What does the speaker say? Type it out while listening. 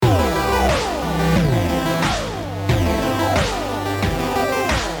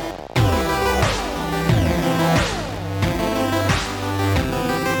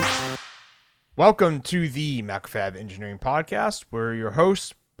Welcome to the MacFab Engineering Podcast. We're your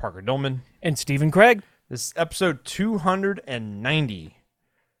hosts, Parker Dillman and Stephen Craig. This is episode 290.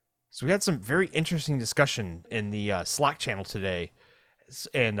 So we had some very interesting discussion in the Slack channel today.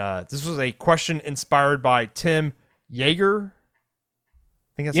 And this was a question inspired by Tim Yeager. I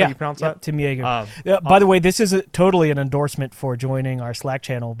think that's how you pronounce that? Tim Yeager. By the way, this is totally an endorsement for joining our Slack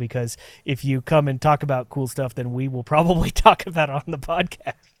channel, because if you come and talk about cool stuff, then we will probably talk about it on the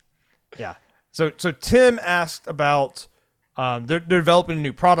podcast. Yeah. So Tim asked about they're developing a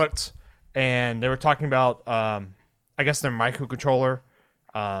new product, and they were talking about I guess their microcontroller,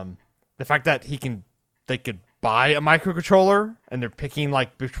 the fact that they could buy a microcontroller, and they're picking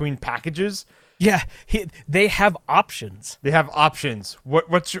like between packages. Yeah, they have options. They have options.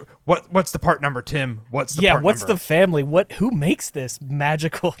 What's the part number, Tim? What's the part what's number? the family? Who makes this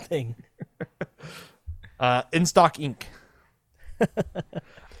magical thing? In Stock Inc.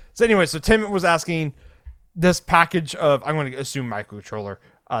 So anyway, so Tim was asking this package of, I'm going to assume microcontroller.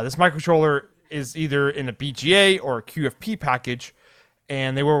 This microcontroller is either in a BGA or a QFP package,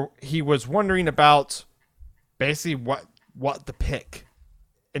 and he was wondering about basically what to pick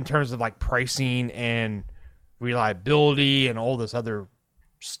in terms of like pricing and reliability and all this other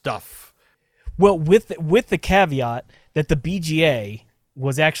stuff. Well, with the caveat that the BGA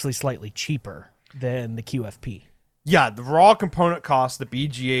was actually slightly cheaper than the QFP. Yeah, the raw component cost, the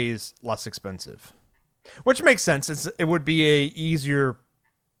BGA is less expensive, which makes sense. It would be a easier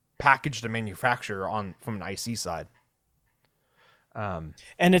package to manufacture from an IC side. And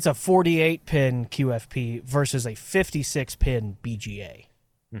it's a 48-pin QFP versus a 56-pin BGA.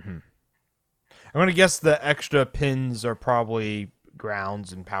 Mm-hmm. I'm going to guess the extra pins are probably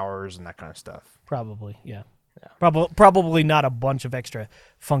grounds and powers and that kind of stuff. Probably, yeah. Probably not a bunch of extra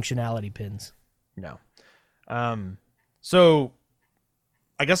functionality pins. No. So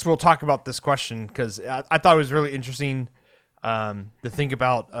I guess we'll talk about this question because I thought it was really interesting to think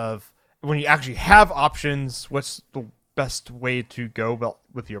about of when you actually have options, what's the best way to go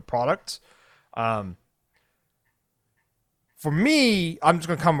with your product. For me, I'm just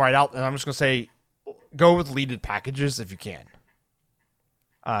going to come right out and I'm just going to say go with leaded packages if you can.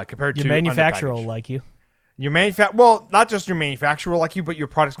 Compared to your manufacturer will like you. Well, not just your manufacturer will like you, but your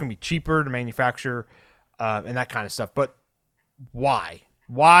product's going to be cheaper to manufacture. And that kind of stuff. But why?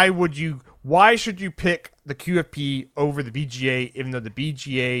 Why should you pick the QFP over the BGA, even though the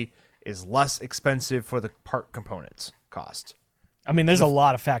BGA is less expensive for the part components cost? I mean, there's a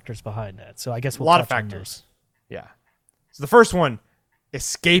lot of factors behind that. So I guess we'll a lot of touch on factors. Yeah. So the first one,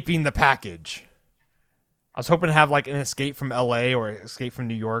 escaping the package. I was hoping to have like an escape from LA or escape from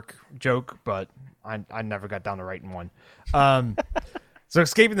New York joke, but I never got down to writing one. So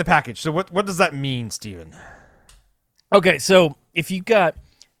escaping the package. So what does that mean, Steven? Okay, so if you got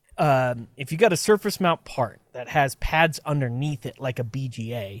a surface mount part that has pads underneath it like a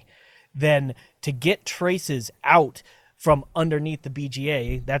BGA, then to get traces out from underneath the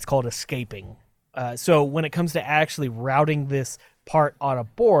BGA, that's called escaping. So when it comes to actually routing this part on a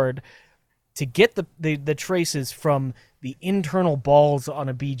board, to get the traces from the internal balls on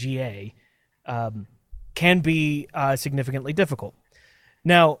a BGA can be significantly difficult.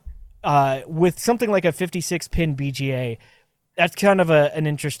 Now, with something like a 56-pin BGA, that's kind of an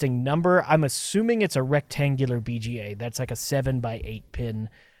interesting number. I'm assuming it's a rectangular BGA. That's like a 7x8 pin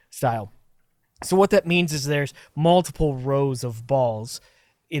style. So what that means is there's multiple rows of balls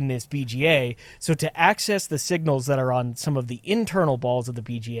in this BGA. So to access the signals that are on some of the internal balls of the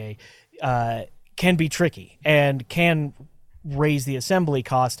BGA can be tricky and can raise the assembly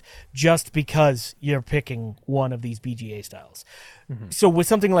cost just because you're picking one of these BGA styles. Mm-hmm. So with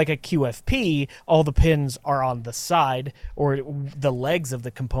something like a QFP, all the pins are on the side or the legs of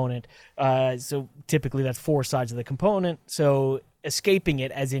the component. So typically that's four sides of the component. So escaping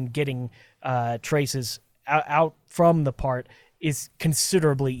it, as in getting traces out from the part, is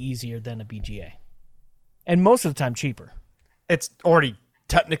considerably easier than a BGA. And most of the time cheaper. It's already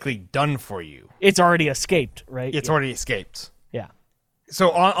technically done for you. It's already escaped, right? It's already escaped. Yeah.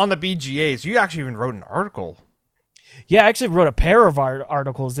 So on the BGAs, you actually even wrote an article. Yeah, I actually wrote a pair of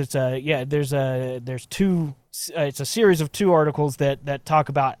articles. It's there's two. It's a series of two articles that talk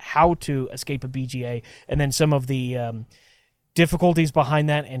about how to escape a BGA, and then some of the difficulties behind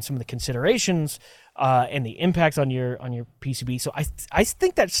that, and some of the considerations and the impacts on your PCB. So I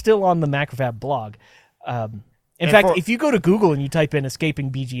think that's still on the MacroFab blog. In fact, if you go to Google and you type in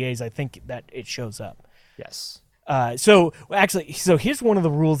escaping BGAs, I think that it shows up. Yes. So here's one of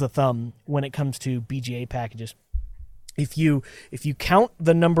the rules of thumb when it comes to BGA packages. If you count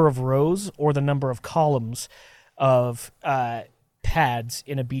the number of rows or the number of columns of pads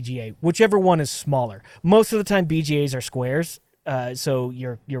in a BGA, whichever one is smaller. Most of the time, BGAs are squares, so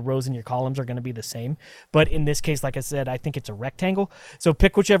your rows and your columns are going to be the same. But in this case, like I said, I think it's a rectangle. So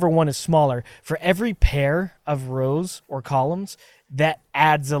pick whichever one is smaller. For every pair of rows or columns, that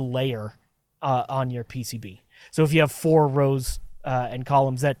adds a layer on your PCB. So if you have 4 rows and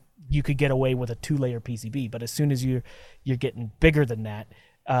columns, that you could get away with a 2-layer PCB. But as soon as you're getting bigger than that,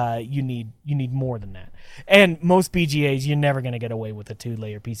 you need more than that. And most BGAs, you're never going to get away with a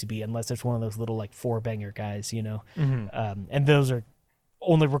 2-layer PCB unless it's one of those little like 4-banger guys, you know. And those are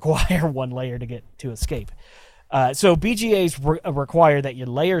only require 1 layer to escape. So BGAs require that your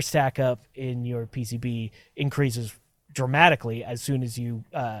layer stack up in your PCB increases dramatically as soon as you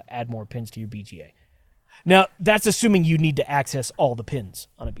add more pins to your BGA. Now, that's assuming you need to access all the pins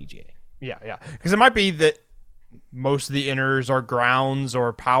on a BGA. Yeah. Because it might be that most of the inners are grounds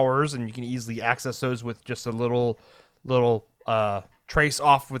or powers, and you can easily access those with just a little trace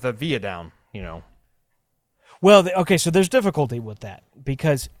off with a via down, you know. Well, okay, so there's difficulty with that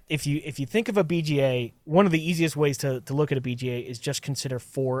because if you think of a BGA, one of the easiest ways to look at a BGA is just consider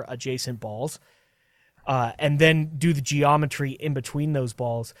 4 adjacent balls, and then do the geometry in between those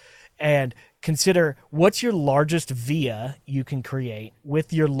balls, and consider what's your largest via you can create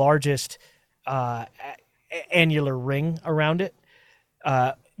with your largest annular ring around it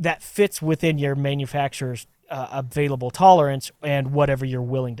that fits within your manufacturer's available tolerance and whatever you're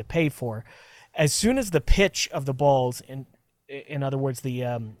willing to pay for. As soon as the pitch of the balls, in other words,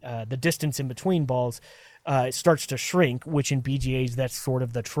 the distance in between balls, starts to shrink, which in BGAs that's sort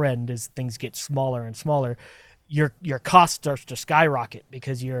of the trend as things get smaller and smaller, your cost starts to skyrocket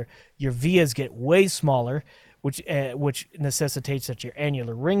because your vias get way smaller, which necessitates that your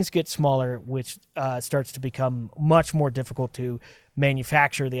annular rings get smaller, which starts to become much more difficult to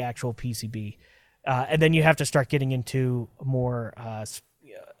manufacture the actual PCB. And then you have to start getting into more,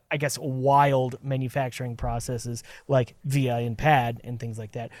 I guess, wild manufacturing processes like via and pad and things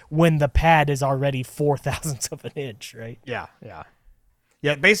like that, when the pad is already 0.004 of an inch, right? Yeah.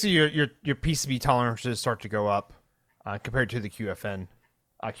 Basically, your PCB tolerances start to go up compared to the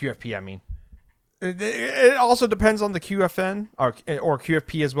QFP. I mean, it also depends on the QFN or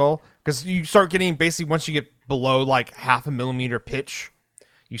QFP as well, because you start getting basically once you get below like 0.5 millimeter pitch,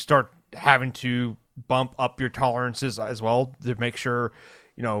 you start having to bump up your tolerances as well to make sure,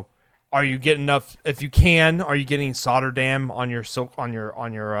 you know, are you getting enough? If you can, are you getting solder dam on your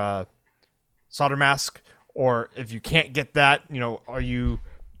solder mask? Or if you can't get that, you know,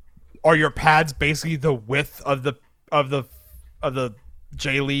 are your pads basically the width of the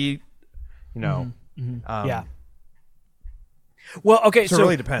J lead? You know, yeah. Well, okay, so it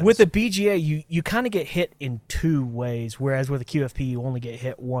really depends. With a BGA, you kind of get hit in 2 ways, whereas with a QFP, you only get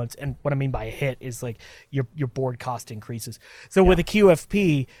hit once. And what I mean by hit is like your board cost increases. So with a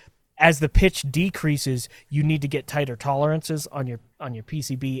QFP, as the pitch decreases, you need to get tighter tolerances on your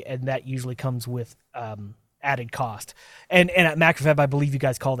PCB, and that usually comes with added cost. And at Macrofab, I believe you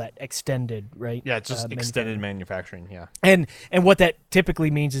guys call that extended, right? Yeah, it's just extended manufacturing. Yeah. And what that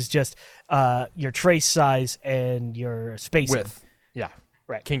typically means is just your trace size and your spacing. Width. Yeah.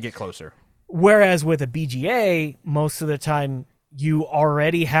 Right. Can get closer. Whereas with a BGA, most of the time you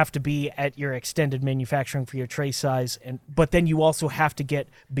already have to be at your extended manufacturing for your trace size, but then you also have to get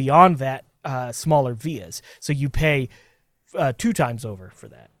beyond that smaller vias. So you pay 2 times over for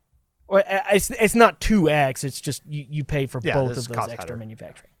that. Or it's not 2x. It's just you pay for both of those extra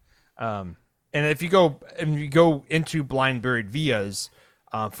manufacturing. And if you go into blind buried vias,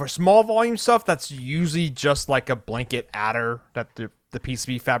 for small volume stuff, that's usually just like a blanket adder that the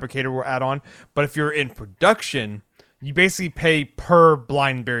PCB fabricator will add on. But if you're in production, you basically pay per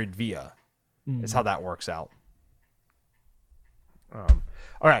blind buried via. Is how that works out. All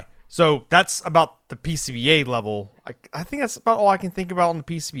right. So that's about the PCBA level. I think that's about all I can think about on the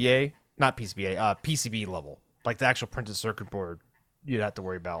PCBA. Not PCBA, PCB level. Like the actual printed circuit board you'd have to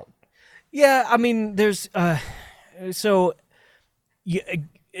worry about. Yeah, I mean, there's... this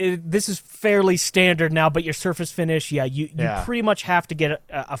is fairly standard now, but your surface finish, you pretty much have to get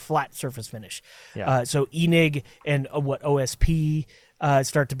a flat surface finish. Yeah. So ENIG and OSP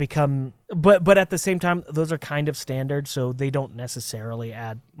start to become... But at the same time, those are kind of standard, so they don't necessarily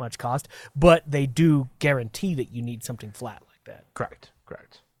add much cost. But they do guarantee that you need something flat like that. Correct.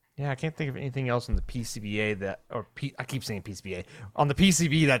 Yeah, I can't think of anything else on the PCBA I keep saying PCBA. On the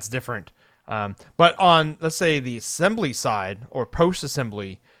PCB, that's different. But on, let's say, the assembly side or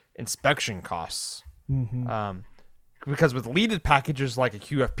post-assembly inspection costs, because with leaded packages like a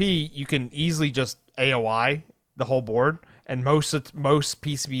QFP, you can easily just AOI the whole board and most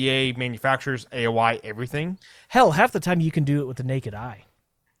PCBA manufacturers AOI everything. Hell, half the time you can do it with the naked eye.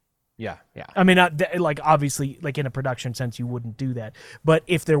 Yeah, yeah. I mean, not like obviously, like in a production sense, you wouldn't do that. But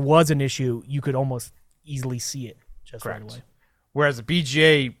if there was an issue, you could almost easily see it just right away. Whereas a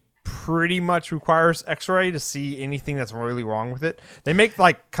BGA pretty much requires X-ray to see anything that's really wrong with it. They make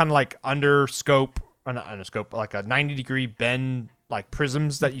like kind of like not underscope, like a 90-degree bend, like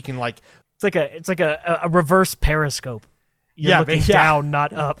prisms that you can like. It's like a reverse periscope. You're looking down,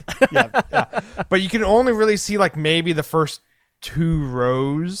 not up. yeah. But you can only really see like maybe the first 2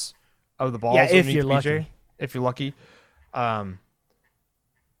 rows of the balls. Yeah, if you're lucky. If you're lucky.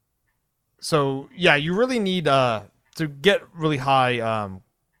 So yeah, you really need to get really high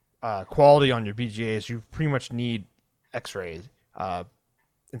quality on your BGAs. You pretty much need X-ray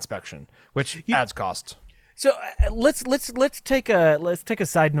inspection, which adds cost. So let's take a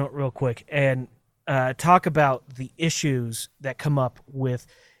side note real quick and talk about the issues that come up with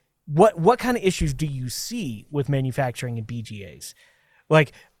what kind of issues do you see with manufacturing in BGAs?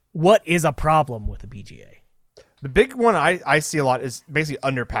 Like, what is a problem with a BGA? The big one I see a lot is basically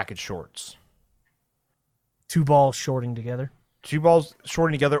underpackaged shorts. 2 balls shorting together. 2 balls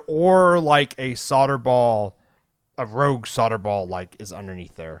shorting together, or like a solder ball, a rogue solder ball, like is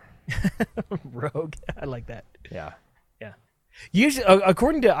underneath there. Rogue, I like that. Yeah. Usually,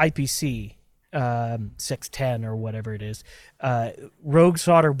 according to IPC 610 or whatever it is, rogue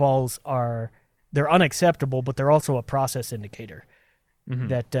solder balls they're unacceptable, but they're also a process indicator.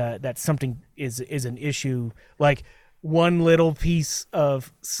 That something is an issue. Like, one little piece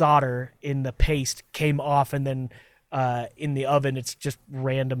of solder in the paste came off, and then in the oven it's just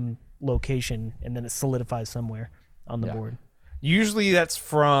random location, and then it solidifies somewhere on the board. Usually that's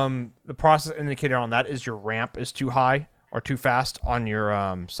from the process indicator on that is your ramp is too high or too fast on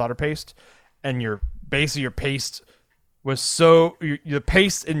your solder paste, and your paste was the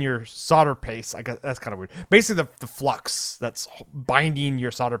paste in your solder paste, I guess that's kind of weird. Basically, the flux that's binding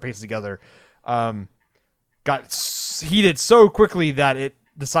your solder paste together got heated so quickly that it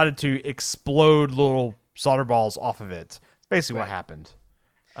decided to explode little solder balls off of it. Basically, what happened.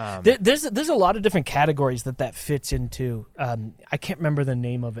 There's a lot of different categories that fits into. I can't remember the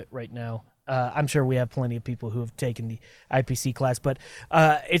name of it right now. I'm sure we have plenty of people who have taken the IPC class, but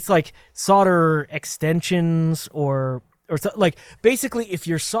it's like solder extensions or like basically if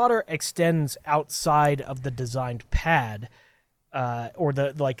your solder extends outside of the designed pad, or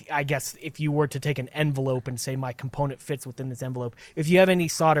I guess if you were to take an envelope and say my component fits within this envelope, if you have any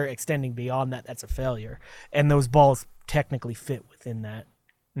solder extending beyond that, that's a failure. And those balls technically fit within that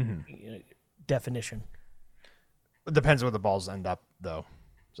definition. It depends where the balls end up, though.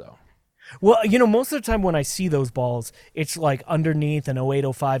 So, well, most of the time when I see those balls, it's like underneath an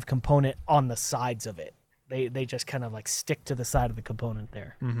 0805 component on the sides of it. They just kind of like stick to the side of the component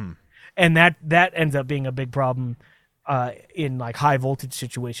there. And that ends up being a big problem in like high voltage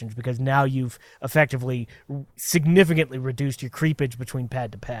situations, because now you've effectively significantly reduced your creepage between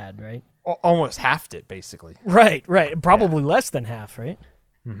pad to pad, right? Almost halved it, basically. Right. Probably less than half, right?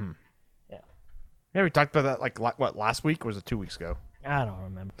 Yeah, we talked about that like last week, or was it 2 weeks ago? I don't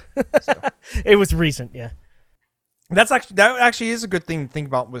remember. It was recent, yeah. That actually is a good thing to think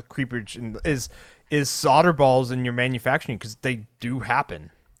about with creepage, and is solder balls in your manufacturing, because they do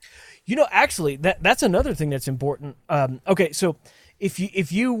happen. Actually, that's another thing that's important. Okay, so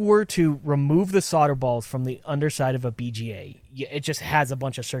if you were to remove the solder balls from the underside of a BGA, it just has a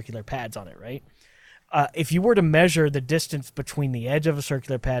bunch of circular pads on it, right? If you were to measure the distance between the edge of a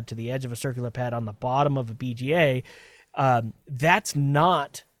circular pad to the edge of a circular pad on the bottom of a BGA, that's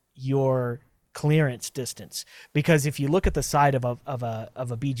not your clearance distance, because if you look at the side of a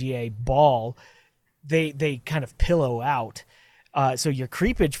BGA ball, they kind of pillow out. So your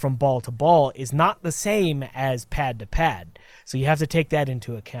creepage from ball to ball is not the same as pad to pad. So you have to take that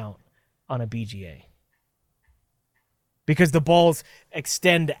into account on a BGA, because the balls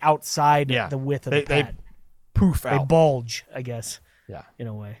extend outside the width of the pad. They poof out. They bulge, I guess. Yeah, in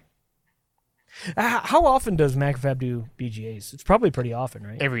a way. How often does Macrofab do BGAs? It's probably pretty often,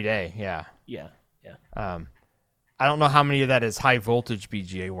 right? Every day. Yeah. I don't know how many of that is high voltage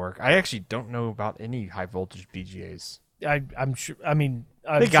BGA work. I actually don't know about any high voltage BGAs. I'm sure. I mean,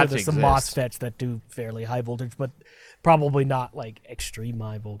 I'm sure there's some MOSFETs that do fairly high voltage, but probably not like extreme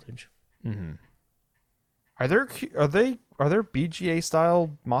high voltage. Mm-hmm. Are there BGA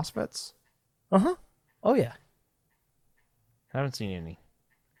style MOSFETs? Oh yeah. I haven't seen any.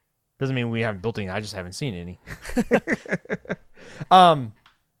 Doesn't mean we haven't built any. I just haven't seen any.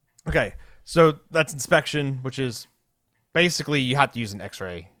 Okay, so that's inspection, which is basically you have to use an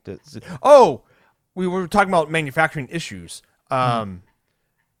X-ray. we were talking about manufacturing issues.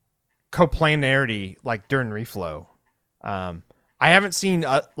 Coplanarity, like during reflow. I haven't seen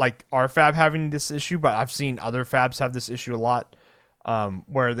like our fab having this issue, but I've seen other fabs have this issue a lot,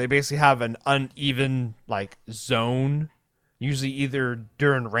 where they basically have an uneven like zone, usually either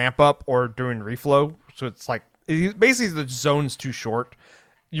during ramp up or during reflow. So it's like basically the zone's too short.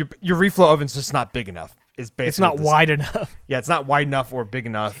 Your reflow oven's just not big enough. It's not wide enough. Yeah, it's not wide enough or big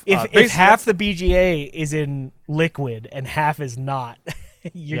enough. If half the BGA is in liquid and half is not,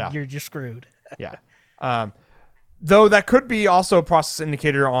 you're just screwed. Yeah. Though that could be also a process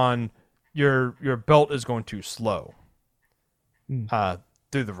indicator on your belt is going too slow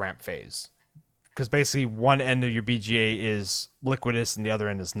through the ramp phase. Because basically one end of your BGA is liquidous and the other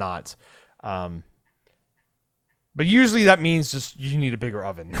end is not. But usually that means just you need a bigger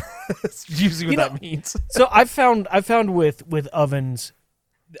oven. That's usually what that means. So I found with ovens,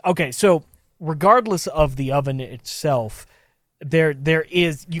 okay, so regardless of the oven itself, there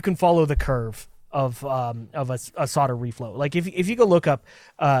is, you can follow the curve of a solder reflow. Like if you go look up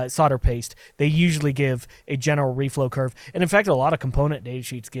solder paste, they usually give a general reflow curve, and in fact, a lot of component data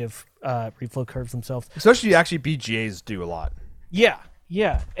sheets give reflow curves themselves. Especially actually BGAs do a lot. Yeah,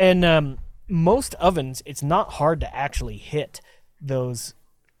 and most ovens, it's not hard to actually hit those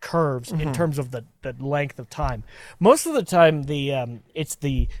curves in terms of the length of time. Most of the time, it's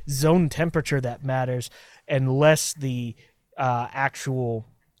the zone temperature that matters, and less the actual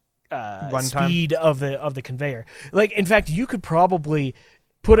speed of the conveyor. Like, in fact, you could probably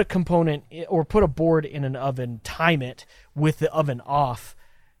put a component or put a board in an oven, time it with the oven off,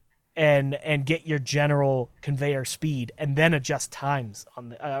 and get your general conveyor speed, and then adjust times on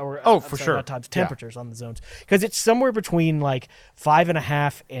the temperatures on the zones, because it's somewhere between like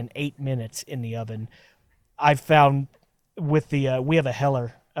 5.5 and 8 minutes in the oven. I've found with the we have a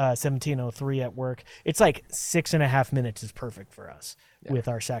Heller 1703 at work. It's like 6.5 minutes is perfect for us with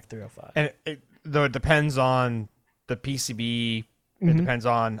our SAC 305. And though it depends on the PCB, it depends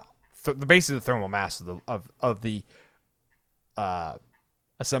on basically the thermal mass of the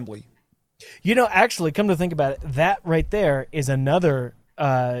assembly. You know, actually, come to think about it, that right there is another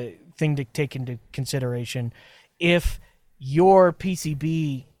thing to take into consideration. If your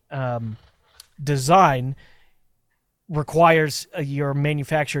PCB design requires your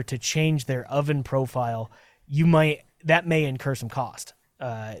manufacturer to change their oven profile, that may incur some cost,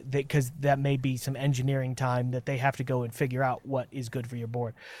 because that may be some engineering time that they have to go and figure out what is good for your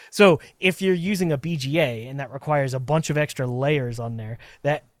board. So if you're using a BGA and that requires a bunch of extra layers on there,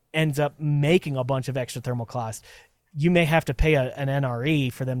 that ends up making a bunch of extra thermal cost, you may have to pay an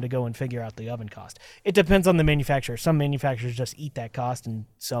NRE for them to go and figure out the oven cost. It depends on the manufacturer. Some manufacturers just eat that cost, and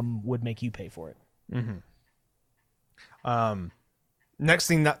some would make you pay for it. Next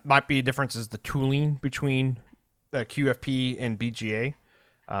thing that might be a difference is the tooling between the QFP and BGA.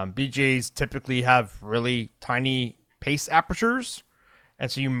 BGAs typically have really tiny paste apertures, and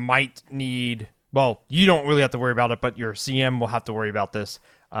so you might need, well, you don't really have to worry about it, but your CM will have to worry about this.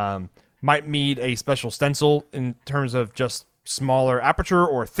 Might need a special stencil in terms of just smaller aperture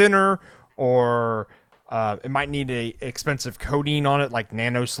or thinner, or it might need a expensive coating on it, like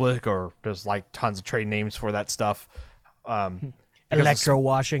Nano Slick, or there's like tons of trade names for that stuff. Electro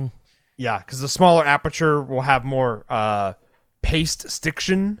washing. Yeah, because the smaller aperture will have more paste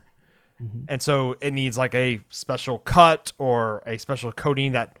stiction, and so it needs like a special cut or a special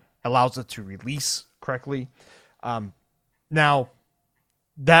coating that allows it to release correctly. Now,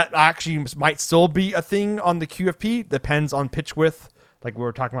 that actually might still be a thing on the QFP. Depends on pitch width, like we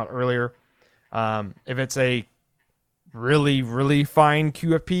were talking about earlier. If it's a really, really fine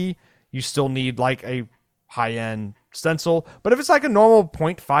QFP, you still need like a high-end stencil. But if it's like a normal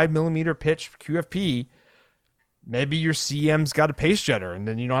 0.5 millimeter pitch QFP, maybe your CM's got a paste jetter, and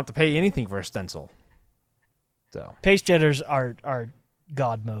then you don't have to pay anything for a stencil. So paste jetters are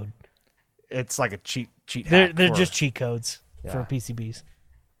god mode. It's like a cheat They're just cheat codes for PCBs.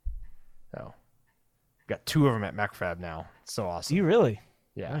 So got 2 of them at MacFab now. It's so awesome. Do you really?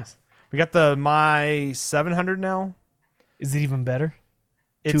 Yeah. Nice. We got the My 700 now. Is it even better?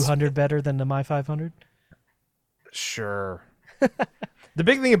 200 better than the My 500? Sure. The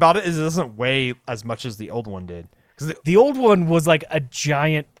big thing about it is it doesn't weigh as much as the old one did. The old one was like a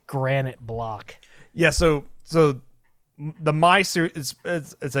giant granite block. Yeah, so the My series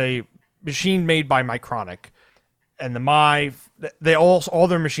is a machine made by Micronic, and the My, they all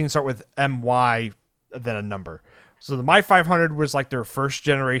their machines start with MY, then a number. So the My 500 was like their first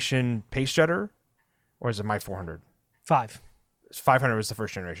generation paste jetter, or is it My 400? 500 was the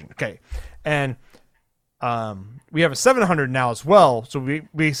first generation. Okay, and we have a 700 now as well. So we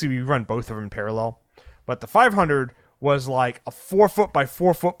run both of them in parallel. but the 500 was like a 4 foot by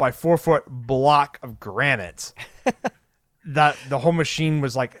 4 foot by 4 foot block of granite. That the whole machine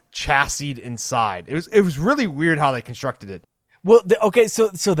was like chassied inside. It was really weird how they constructed it. Well,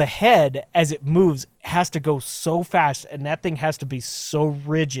 so the head, as it moves, has to go so fast, and that thing has to be so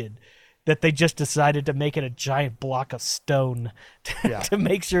rigid that they just decided to make it a giant block of stone to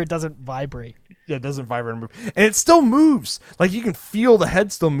make sure it doesn't vibrate. Yeah, it doesn't vibrate and move. And it still moves. Like, you can feel the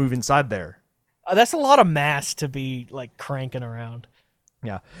head still move inside there. That's a lot of mass to be, like, cranking around.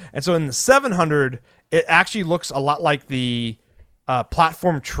 Yeah. And so in the 700, it actually looks a lot like the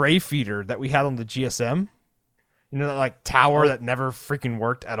platform tray feeder that we had on the GSM. You know, that, like, tower that never freaking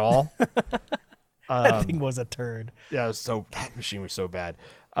worked at all? That thing was a turd. Yeah, that machine was so bad.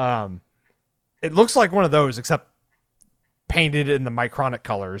 It looks like one of those, except painted in the Micronic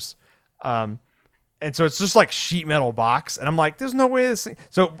colors. And so it's just like sheet metal box. And I'm like, there's no way this thing...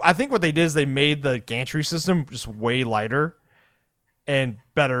 So I think what they did is they made the gantry system just way lighter and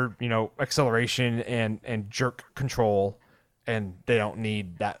better, acceleration and jerk control. And they don't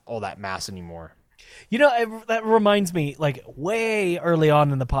need all that mass anymore. That reminds me, like, way early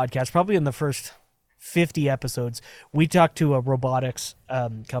on in the podcast, probably in the first 50 episodes, we talked to a robotics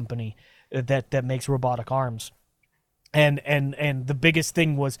company that makes robotic arms. And the biggest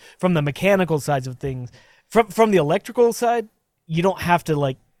thing was from the mechanical sides of things. From the electrical side, you don't have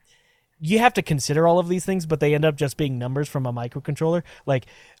to, you have to consider all of these things, but they end up just being numbers from a microcontroller, like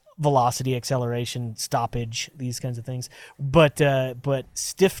velocity, acceleration, stoppage, these kinds of things. But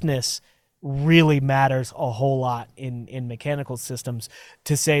stiffness really matters a whole lot in mechanical systems,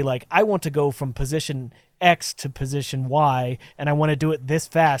 to say, like, I want to go from position X to position Y, and I want to do it this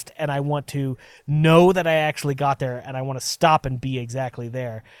fast, and I want to know that I actually got there, and I want to stop and be exactly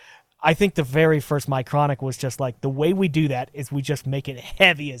there. I think the very first Micronic was just like, the way we do that is we just make it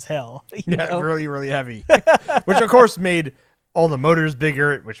heavy as hell. You know? Really, really heavy. Which, of course, made all the motors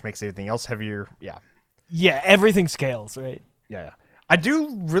bigger, which makes everything else heavier. Yeah. Yeah, everything scales, right? Yeah. I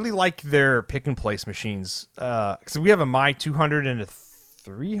do really like their pick and place machines. So we have a My 200 and a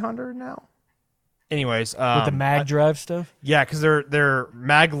 300 now. Anyways, with the mag drive stuff. Yeah, because they're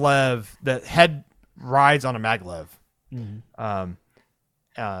maglev. The head rides on a maglev. Mm-hmm.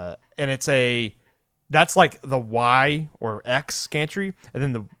 And that's like the Y or X gantry, and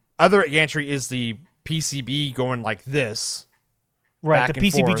then the other gantry is the PCB going like this. Right, the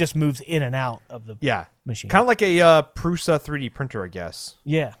PCB just moves in and out of the machine. Kind of like a Prusa 3D printer, I guess.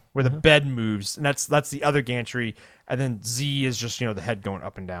 Yeah. Where the bed moves, and that's the other gantry, and then Z is just, the head going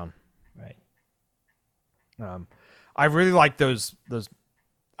up and down. Right. I really like those,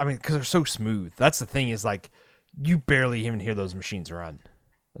 I mean, because they're so smooth. That's the thing, is like, you barely even hear those machines run.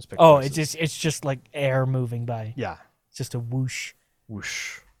 It's just like air moving by. Yeah. It's just a whoosh.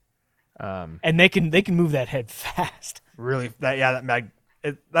 Whoosh. And they can move that head fast. Really, that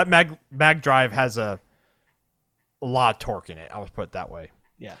mag drive has a lot of torque in it. I would put it that way.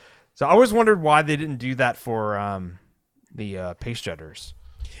 Yeah. So I always wondered why they didn't do that for the pace jetters.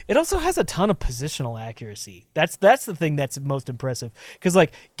 It also has a ton of positional accuracy. That's the thing that's most impressive. Because,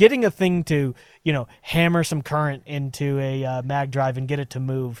 like, getting a thing to, hammer some current into a mag drive and get it to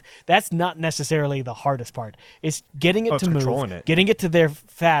move, that's not necessarily the hardest part. It's getting it to move, getting it to there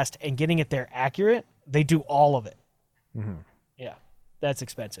fast, and getting it there accurate. They do all of it. Mm-hmm. Yeah, that's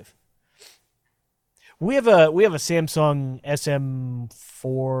expensive. We have a Samsung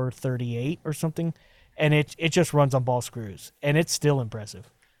SM438 or something, and it just runs on ball screws, and it's still impressive.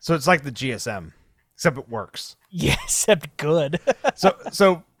 So it's like the GSM, except it works. Yeah, except good.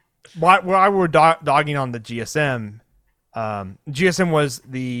 so why we're dogging on the GSM?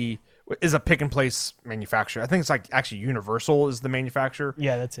 GSM is a pick and place manufacturer. I think it's like actually Universal is the manufacturer.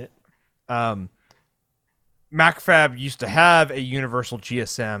 Yeah, that's it. MacFab used to have a Universal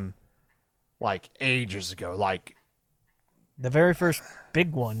GSM like ages ago, like the very first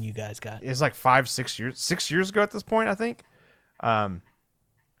big one you guys got. It's like 6 years ago at this point, I think.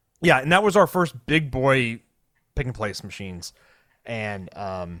 Yeah, and that was our first big boy pick and place machines, and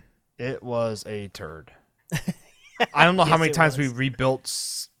it was a turd. I don't know how many times we rebuilt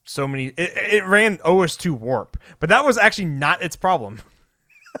so many. It ran OS2 Warp, but that was actually not its problem.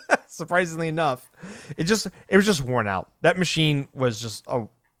 Surprisingly enough, it was just worn out. That machine was just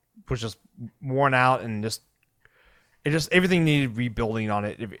worn out, and everything needed rebuilding on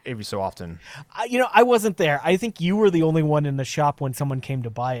it every so often. I wasn't there. I think you were the only one in the shop when someone came to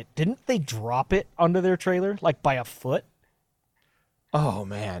buy it. Didn't they drop it onto their trailer like by a foot? Oh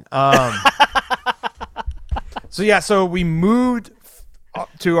man. So we moved up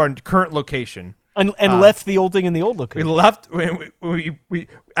to our current location, And left the old thing in the old We location. left. We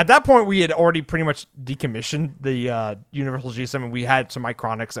at that point we had already pretty much decommissioned the Universal GSM, and we had some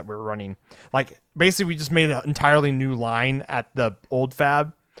Icronics that we were running. Like basically, we just made an entirely new line at the old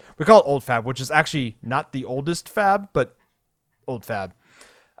fab. We call it old fab, which is actually not the oldest fab, but old fab.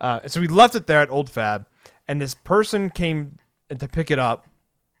 So we left it there at old fab, and this person came to pick it up,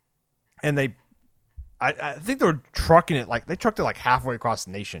 and I think they were trucking it, like they trucked it like halfway across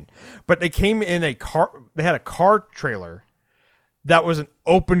the nation, but they came in a car. They had a car trailer that was an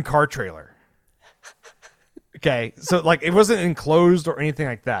open car trailer. Okay, so like it wasn't enclosed or anything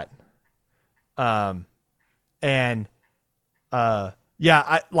like that.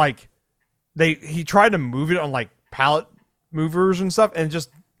 He tried to move it on like pallet movers and stuff, and just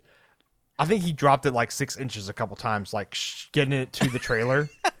I think he dropped it like 6 inches a couple times, like getting it to the trailer.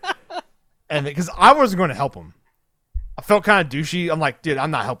 And because I wasn't going to help him, I felt kind of douchey. I'm like, dude,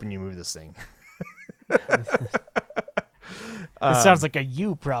 I'm not helping you move this thing. It sounds like a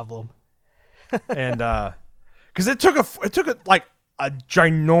you problem. And because it took like a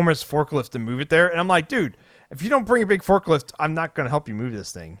ginormous forklift to move it there, and I'm like, dude, if you don't bring a big forklift, I'm not going to help you move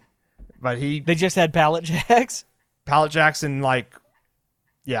this thing. But they just had pallet jacks and like,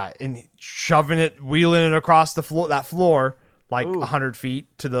 yeah, and shoving it, wheeling it across the floor like 100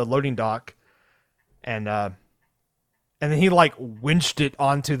 feet to the loading dock. And then he like winched it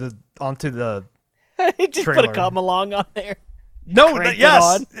onto the he just trailer. put a come along on there. No,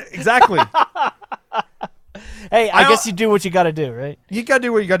 yes, exactly. Hey, I guess you do what you got to do, right? You got to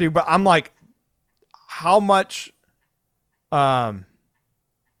do what you got to do, but I'm like, how much I'm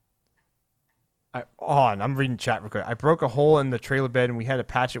reading chat real quick. I broke a hole in the trailer bed and we had to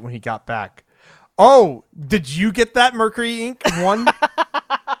patch it when he got back. Oh, did you get that Mercury Inc. one?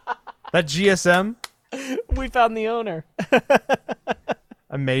 That GSM? We found the owner.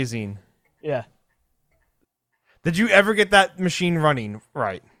 Amazing. Yeah. Did you ever get that machine running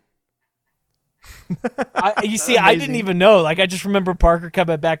right? I didn't even know. Like, I just remember Parker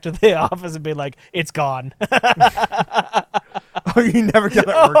coming back to the office and being like, "It's gone." Oh, you never got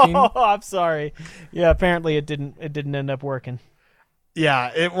it working? Oh, I'm sorry. Yeah, apparently it didn't end up working.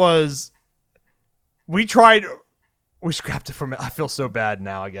 Yeah, it was. We tried. We scrapped it from it. I feel so bad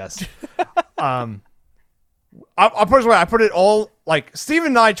now, I guess. I'll put it away. I put it all, like, Steven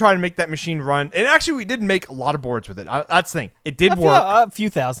and I tried to make that machine run. And actually, we did make a lot of boards with it. That's the thing. It did work. A few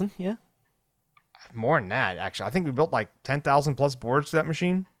thousand, yeah. More than that, actually. I think we built like 10,000 plus boards to that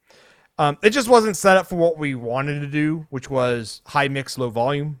machine. It just wasn't set up for what we wanted to do, which was high mix, low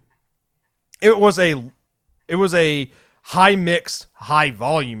volume. It was a high mix, high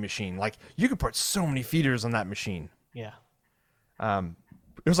volume machine. Like, you could put so many feeders on that machine. Yeah.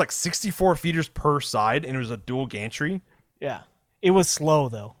 It was like 64 feeders per side, and it was a dual gantry. Yeah. It was slow,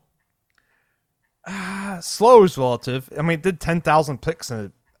 though. Slow is relative. I mean, it did 10,000 clicks in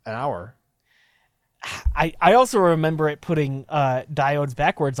an hour. I also remember it putting diodes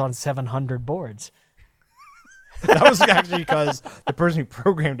backwards on 700 boards. That was actually because the person who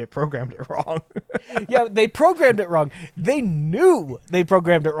programmed it wrong. Yeah, they programmed it wrong. They knew they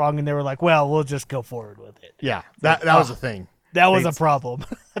programmed it wrong, and they were like, well, we'll just go forward with it. Yeah, that was the thing. That was a problem.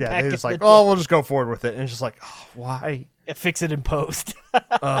 Yeah, they just like, oh, we'll just go forward with it. And it's just like, oh, why? Fix it in post.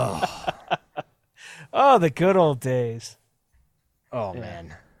 Oh. Oh, the good old days. Oh, yeah.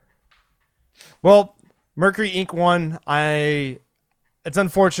 Man. Well, Mercury Inc. won. It's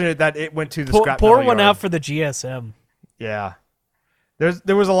unfortunate that it went to the scrap metal Pour one yard. out for the GSM. Yeah.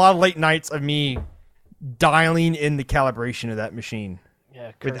 There was a lot of late nights of me dialing in the calibration of that machine.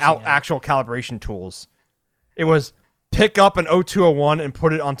 Yeah, without actual calibration tools. It was pick up an 0201 and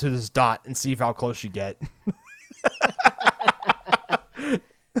put it onto this dot and see how close you get.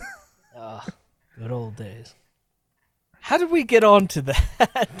 Good old days. How did we get on to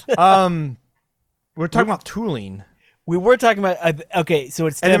that? We're talking about tooling. We were talking about okay, so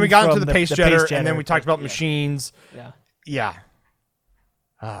it's and then we got into the pace jetter, jetter, and then we talked about machines. Yeah.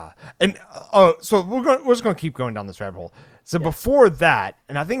 So we're just gonna keep going down this rabbit hole. So before that,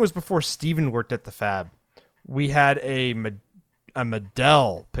 and I think it was before Steven worked at the fab, we had a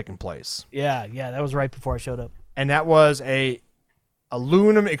Medell pick and place. Yeah, that was right before I showed up. And that was a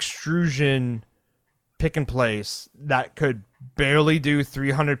aluminum extrusion pick and place that could barely do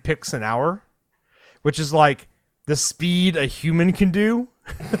 300 picks an hour, which is like the speed a human can do.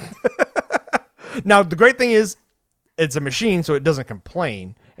 Now, the great thing is it's a machine, so it doesn't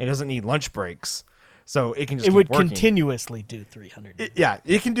complain. It doesn't need lunch breaks. So it can just keep working. Continuously do 300.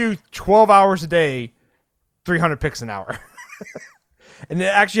 It can do 12 hours a day, 300 picks an hour. And it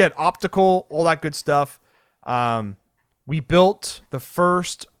actually had optical, all that good stuff. We built the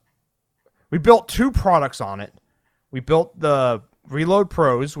first... we built 2 products on it. We built the Reload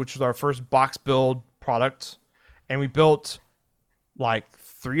Pros, which was our first box build product, and we built like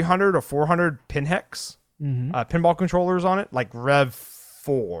 300 or 400 Pinhex pinball controllers on it, like Rev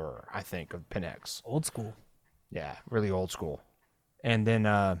 4, I think, of Pinhex. Old school. Yeah, really old school. And then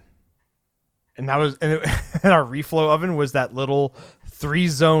and that was and our reflow oven was that little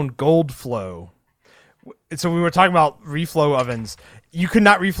 3-zone gold flow. So we were talking about reflow ovens. You could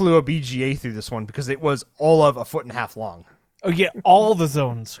not reflow a BGA through this one because it was all of 1.5 feet long. Oh yeah, all the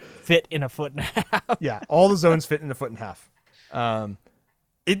zones fit in 1.5 feet. Yeah, all the zones fit in 1.5 feet.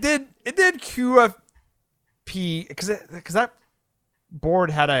 It did QFP because that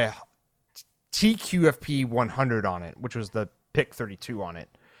board had a TQFP 100 on it, which was the PIC 32 on it.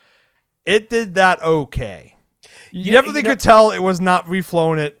 It did that okay. You definitely could tell it was not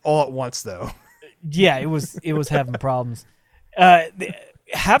reflowing it all at once though. Yeah, it was having problems. Talking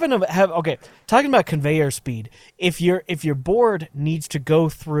about conveyor speed. If your board needs to go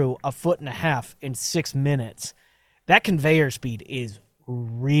through 1.5 feet in 6 minutes, that conveyor speed is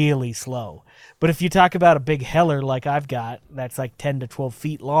really slow. But if you talk about a big Heller like I've got, that's like 10 to 12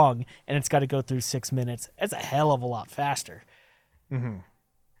 feet long, and it's got to go through 6 minutes, that's a hell of a lot faster. Mm-hmm.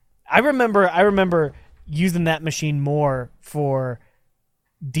 I remember using that machine more for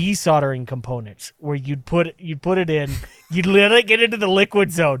desoldering components, where you'd put it in, you'd let it get into the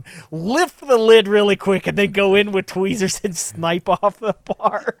liquid zone, lift the lid really quick, and then go in with tweezers and snipe off the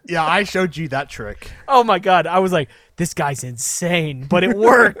part. Yeah, I showed you that trick. Oh my god, I was like, this guy's insane, but it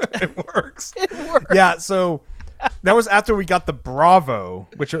worked. It works. It worked. Yeah, so that was after we got the Bravo,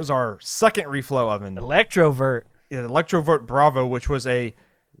 which was our second reflow oven. Electrovert. Yeah, the Electrovert Bravo, which was a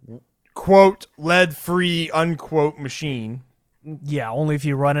quote lead-free unquote machine. Yeah, only if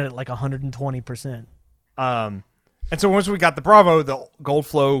you run it at like 120%. And so once we got the Bravo, the gold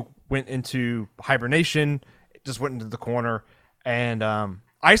flow went into hibernation. It just went into the corner, and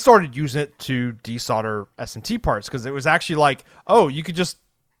I started using it to desolder SMT parts because it was actually like, oh, you could just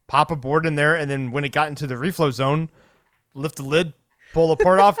pop a board in there, and then when it got into the reflow zone, lift the lid, pull the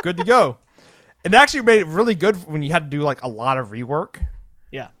part off, good to go. It actually made it really good when you had to do like a lot of rework.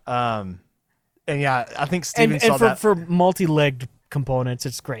 Yeah. And yeah, I think Steven saw for, that. for multi-legged components,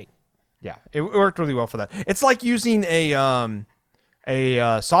 it's great. Yeah, it worked really well for that. It's like using a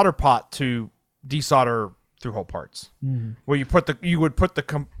solder pot to desolder through hole parts, where you would put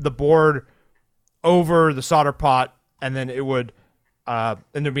the board over the solder pot, and then it would and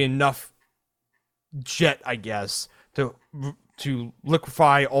there'd be enough jet, I guess, to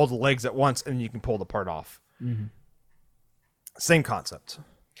liquefy all the legs at once, and you can pull the part off. Mm-hmm. Same concept.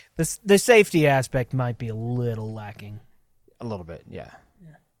 The safety aspect might be a little lacking. A little bit, yeah.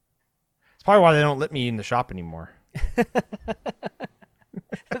 It's probably why they don't let me in the shop anymore.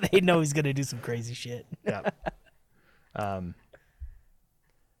 They know he's gonna do some crazy shit. Yeah. All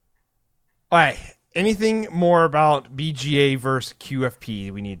right. Anything more about BGA versus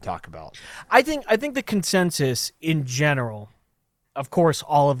QFP we need to talk about? I think the consensus in general, of course,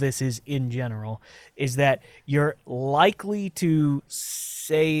 all of this is in general, is that you're likely to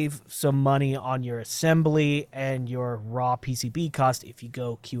save some money on your assembly and your raw PCB cost if you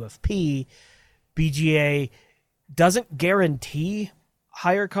go QFP. BGA doesn't guarantee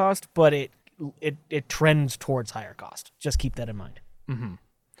higher cost, but it trends towards higher cost. Just keep that in mind. Mm-hmm.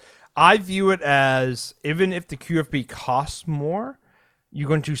 I view it as, even if the QFP costs more, you're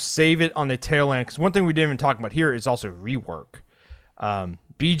going to save it on the tail end. Because one thing we didn't even talk about here is also rework. BGA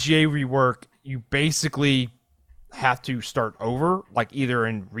rework, you basically have to start over, like either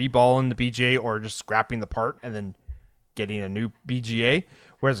in reballing the BGA or just scrapping the part and then getting a new BGA.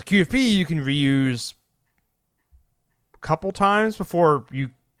 Whereas a QFP, you can reuse a couple times before you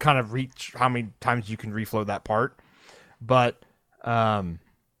kind of reach how many times you can reflow that part. But that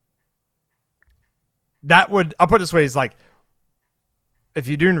would, I'll put it this way, is like, if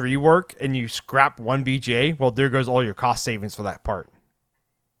you're doing rework and you scrap one BGA, well, there goes all your cost savings for that part.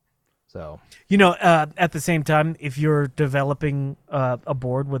 So, at the same time, if you're developing a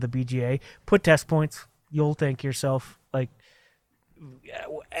board with a BGA, put test points. You'll thank yourself. Like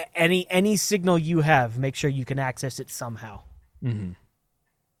any signal you have, make sure you can access it somehow. Mm-hmm.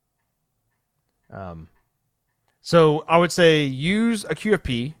 So I would say use a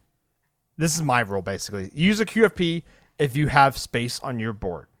QFP. This is my rule, basically. Use a QFP if you have space on your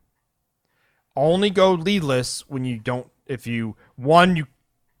board. Only go leadless when you don't. If you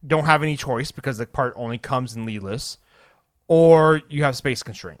don't have any choice because the part only comes in leadless, or you have space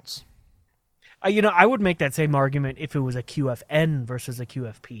constraints. I would make that same argument if it was a QFN versus a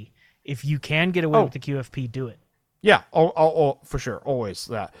QFP. If you can get away with the QFP, do it. Yeah, for sure, always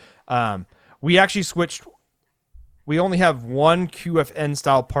that. We actually switched. We only have one QFN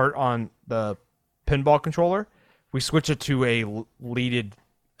style part on the pinball controller. We switch it to a leaded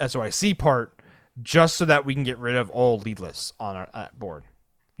SOIC part just so that we can get rid of all leadless on our board.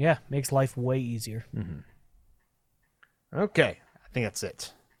 Yeah, makes life way easier. Okay, I think that's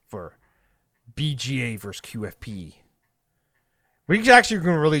it for BGA versus QFP. We actually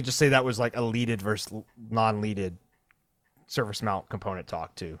can really just say that was like a leaded versus non-leaded surface mount component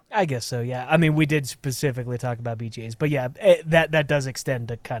talk too. I guess so, yeah. I mean, we did specifically talk about BGAs, but yeah, that does extend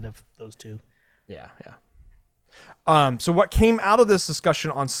to kind of those two. Yeah. So what came out of this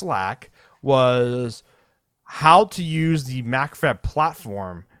discussion on Slack was how to use the MacFab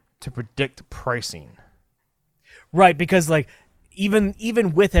platform to predict pricing. Right, because like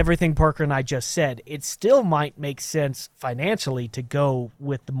even with everything Parker and I just said, it still might make sense financially to go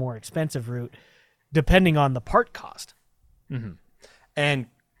with the more expensive route, depending on the part cost. And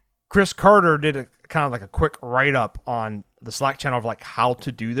Chris Carter did a kind of like a quick write-up on the Slack channel of like how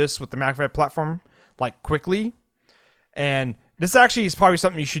to do this with the MacFab platform, like quickly. And this actually is probably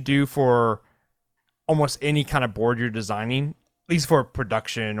something you should do for almost any kind of board you're designing, at least for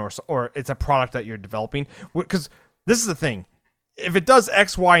production or it's a product that you're developing. Because this is the thing. If it does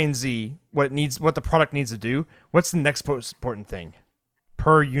X, Y, and Z, what the product needs to do, what's the next most important thing?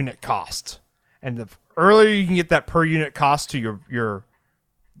 Per unit cost. And the earlier you can get that per unit cost to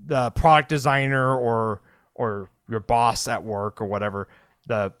the product designer or your boss at work or whatever,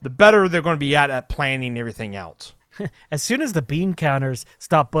 the better they're going to be at planning everything out. As soon as the bean counters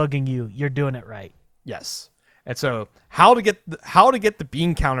stop bugging you, you're doing it right. Yes. And so how to get the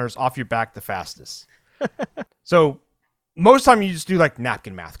bean counters off your back the fastest. So most time you just do like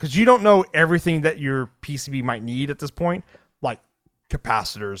napkin math because you don't know everything that your PCB might need at this point, like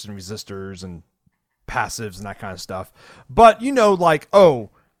capacitors and resistors and passives and that kind of stuff. But you know, like, oh,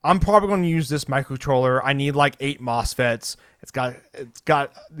 I'm probably going to use this microcontroller. I need like 8 MOSFETs. It's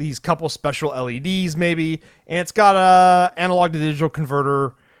got these couple special LEDs maybe, and it's got a analog to digital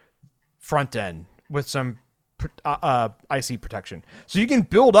converter front end with some IC protection. So you can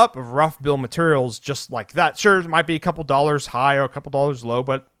build up a rough bill of materials just like that. Sure, it might be a couple dollars high or a couple dollars low,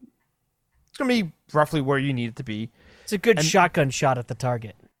 but it's going to be roughly where you need it to be. It's a good shotgun shot at the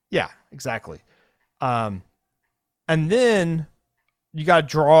target. Yeah, exactly. And then you got to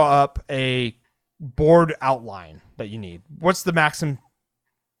draw up a board outline that you need. What's the maximum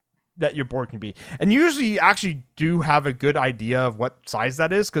that your board can be? And usually you actually do have a good idea of what size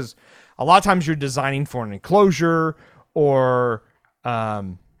that is because a lot of times you're designing for an enclosure or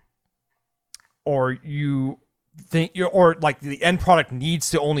you think or like the end product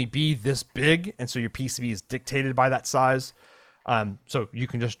needs to only be this big, and so your PCB is dictated by that size. So you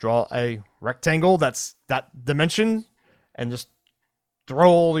can just draw a rectangle that's that dimension and just throw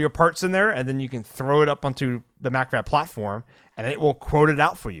all your parts in there, and then you can throw it up onto the MacFab platform, and it will quote it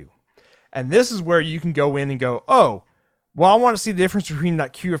out for you. And this is where you can go in and go, oh, well, I want to see the difference between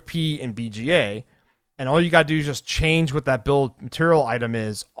that QFP and BGA, and all you got to do is just change what that bill of material item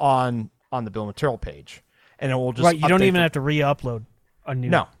is on the bill of material page, and it will just right. You don't even have to re-upload a new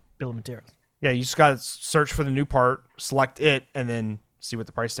bill of materials. Yeah, you just got to search for the new part, select it, and then see what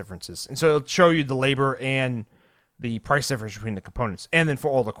the price difference is. And so it'll show you the labor and the price difference between the components, and then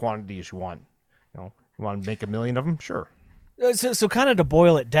for all the quantities you want. You want to make 1 million of them? Sure. So kind of to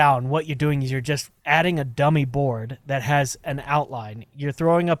boil it down, what you're doing is you're just adding a dummy board that has an outline. You're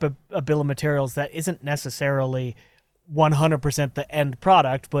throwing up a bill of materials that isn't necessarily 100% the end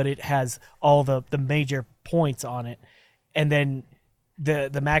product, but it has all the major points on it. And then the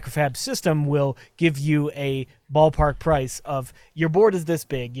MacroFab system will give you a ballpark price of your board is this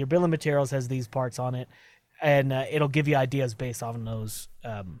big, your bill of materials has these parts on it, and it'll give you ideas based on those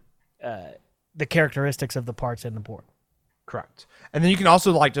the characteristics of the parts in the board. Correct. And then you can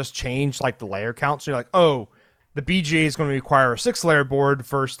also like just change like the layer count. So you're like, oh, the BGA is going to require a 6-layer board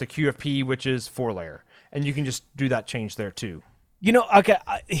versus the QFP, which is 4-layer. And you can just do that change there too. You know, okay,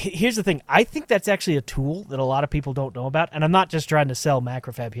 here's the thing. I think that's actually a tool that a lot of people don't know about, and I'm not just trying to sell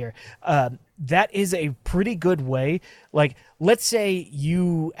MacroFab here. That is a pretty good way. Like, let's say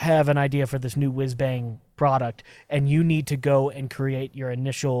you have an idea for this new whiz-bang product, and you need to go and create your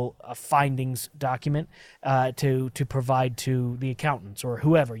initial findings document to provide to the accountants or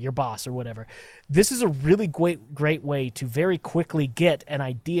whoever, your boss or whatever. This is a really great way to very quickly get an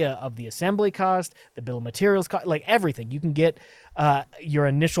idea of the assembly cost, the bill of materials cost, like everything. You can get your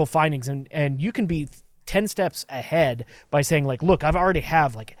initial findings, and you can be 10 steps ahead by saying, like, look, I've already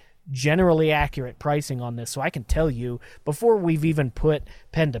have like generally accurate pricing on this, so I can tell you before we've even put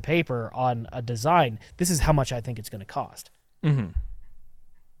pen to paper on a design, this is how much I think it's going to cost. Mm-hmm.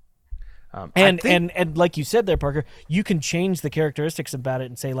 And like you said there, Parker, you can change the characteristics about it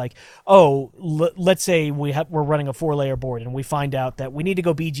and say like, oh, let's say we're running a 4-layer board and we find out that we need to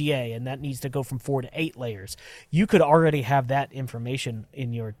go BGA and that needs to go from 4 to 8 layers. You could already have that information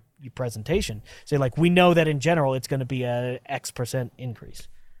in your presentation. Say like, we know that in general it's going to be a X% increase.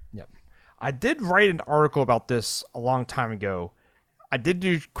 Yep. I did write an article about this a long time ago. I did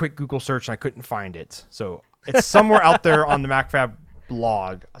do a quick Google search and I couldn't find it. So it's somewhere out there on the MacFab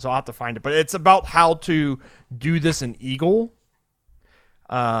blog, so I'll have to find it. But it's about how to do this in Eagle.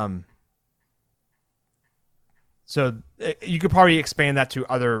 So you could probably expand that to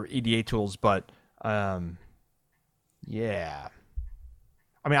other EDA tools, but yeah.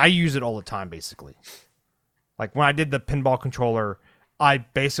 I mean, I use it all the time, basically. Like when I did the pinball controller, I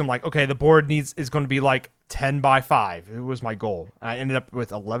basically am like, okay, the board is going to be like 10 by 5. It was my goal. I ended up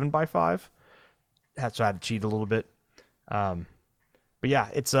with 11 by 5. So I had to cheat a little bit. But yeah,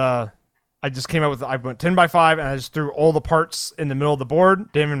 it's I just came up with, I went 10 by 5 and I just threw all the parts in the middle of the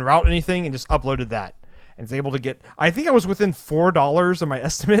board, didn't even route anything, and just uploaded that. And was able to get, I think I was within $4 of my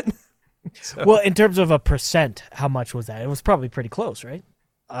estimate. So, well, in terms of a percent, how much was that? It was probably pretty close, right?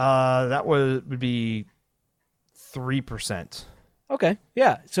 That would be 3%. Okay,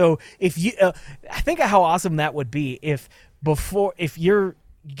 yeah. So if you, I think how awesome that would be if you're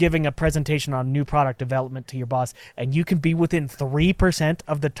giving a presentation on new product development to your boss and you can be within 3%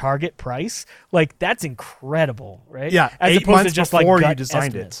 of the target price, like that's incredible, right? Yeah, as 8 opposed months to just before like you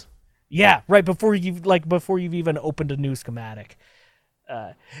designed estimates. it. Yeah, right before you've even opened a new schematic.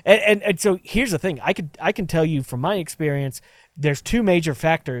 And so here's the thing, I can tell you from my experience, there's 2 major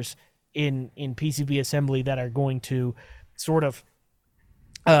factors in PCB assembly that are going to sort of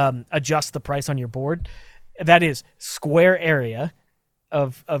adjust the price on your board. That is square area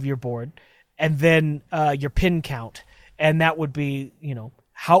of your board, and then your pin count, and that would be,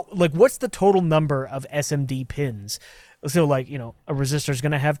 how, like, what's the total number of SMD pins? So like, a resistor is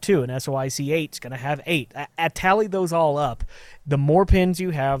going to have 2, and SOIC 8 is going to have 8. I tally those all up. The more pins you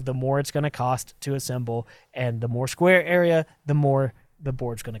have, the more it's going to cost to assemble, and the more square area, the more the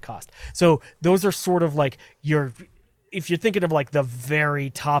board's going to cost. So those are sort of like if you're thinking of like the very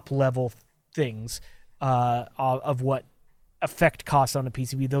top level things of what affect costs on a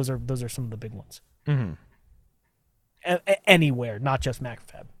PCB, those are some of the big ones. Mm-hmm. Anywhere, not just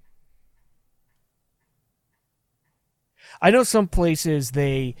MacFab. I know some places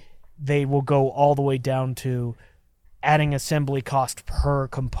they will go all the way down to adding assembly cost per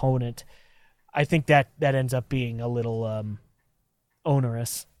component. I think that ends up being a little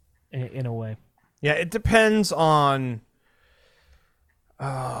onerous in a way. Yeah, it depends on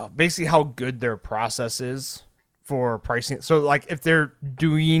basically how good their process is for pricing. So like if you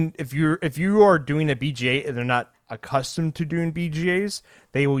are doing a BGA and they're not accustomed to doing BGAs,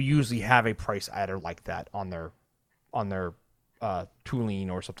 they will usually have a price adder like that on their tooling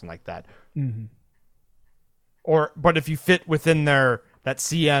or something like that. Mm-hmm. But if you fit within that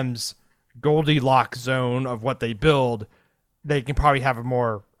CM's Goldilocks zone of what they build, they can probably have a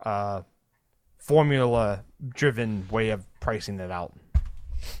more formula-driven way of pricing it out.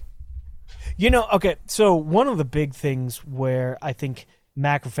 Okay, so one of the big things where I think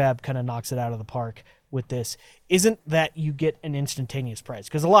MacroFab kind of knocks it out of the park with this isn't that you get an instantaneous price,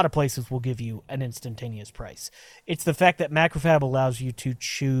 because a lot of places will give you an instantaneous price. It's the fact that MacroFab allows you to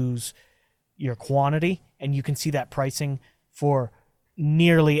choose your quantity, and you can see that pricing for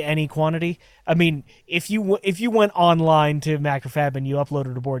nearly any quantity. I mean, if you went online to MacroFab and you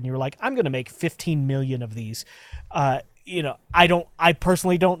uploaded a board and you were like, I'm going to make 15 million of these, I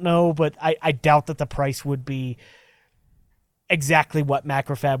personally don't know, but I doubt that the price would be exactly what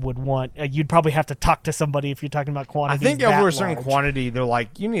MacroFab would want. You'd probably have to talk to somebody if you're talking about quantities. I think over a certain quantity, they're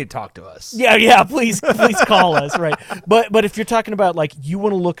like, you need to talk to us. Yeah, please call us, right? But if you're talking about like you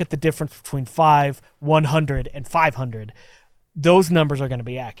want to look at the difference between 5, 100, and 500, those numbers are going to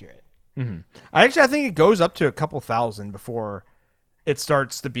be accurate. Mm-hmm. I think it goes up to a couple thousand before it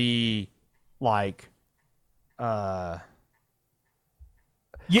starts to be like.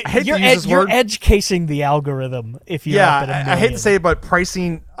 You're edge casing the algorithm if you're up at a million. I hate to say it, but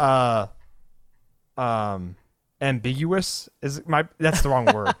pricing ambiguous that's the wrong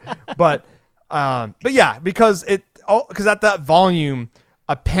word. but yeah, because at that volume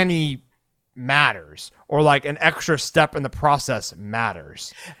a penny matters, or like an extra step in the process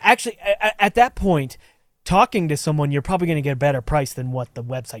matters. Actually, at that point, talking to someone, you're probably going to get a better price than what the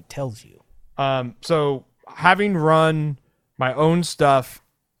website tells you. So having run my own stuff,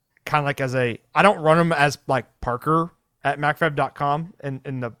 kind of like I don't run them as like Parker at MacFab.com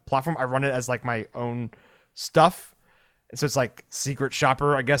in the platform. I run it as like my own stuff. So it's like secret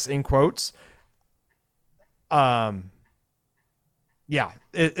shopper, I guess, in quotes. Yeah,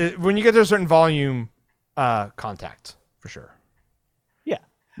 when you get to a certain volume, contact for sure. Yeah.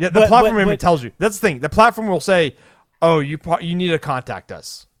 Yeah, the platform even tells you. That's the thing. The platform will say, "Oh, you need to contact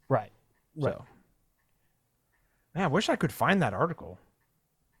us." Right. So, man, I wish I could find that article.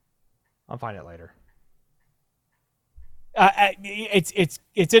 I'll find it later.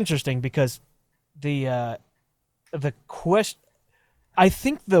 It's interesting because the question. I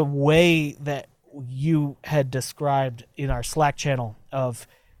think the way that you had described in our Slack channel of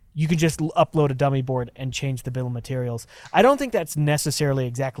you could just upload a dummy board and change the bill of materials. I don't think that's necessarily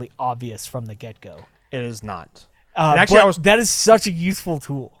exactly obvious from the get-go. It is not. Actually, that is such a useful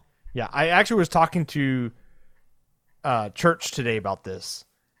tool. Yeah, I actually was talking to church today about this,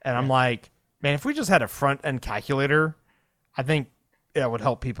 and I'm like, man, if we just had a front-end calculator, I think it would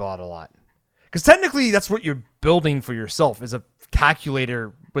help people out a lot. Because technically, that's what you're building for yourself is a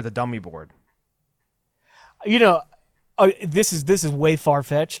calculator with a dummy board. You know, this is way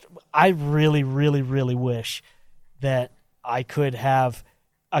far-fetched. I really, really, really wish that I could have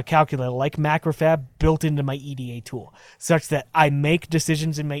a calculator like Macrofab built into my EDA tool, such that I make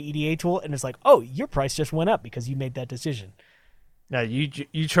decisions in my EDA tool, and it's like, oh, your price just went up because you made that decision. Now, you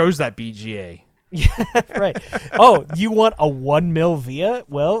chose that BGA. Yeah, right. Oh, you want a 1 mil via?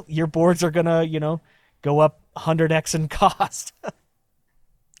 Well, your boards are gonna, go up 100x in cost.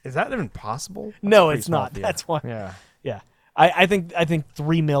 Is that even possible? No, it's not. Via. That's why. Yeah. Yeah. I think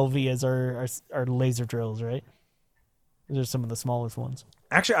 3 mil vias are laser drills, right? Those are some of the smallest ones.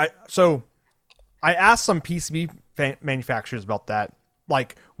 Actually, I asked some PCB manufacturers about that,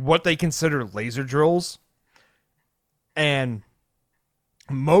 like what they consider laser drills, and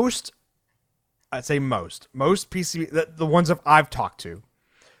most PCB, the ones that I've talked to,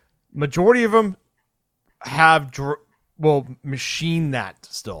 majority of them will machine that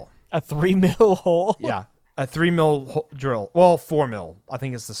still. A 3 mil hole? Yeah. A 3 mil drill. Well, 4 mil. I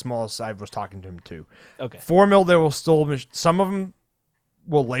think it's the smallest I was talking to him to. Okay. 4 mil, they will still, some of them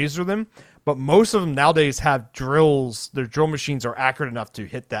will laser them, but most of them nowadays have drills. Their drill machines are accurate enough to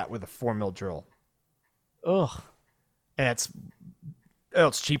hit that with a 4 mil drill. Ugh. And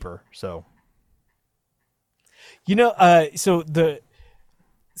it's cheaper, so. A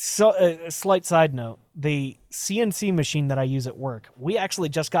slight side note, the CNC machine that I use at work, we actually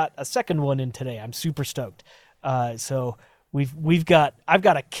just got a second one in today. I'm super stoked. So I've got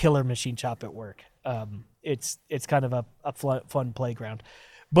a killer machine shop at work. It's kind of a fun playground.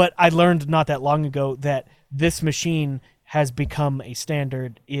 But I learned not that long ago that this machine has become a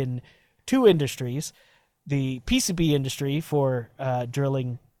standard in two industries: the PCB industry for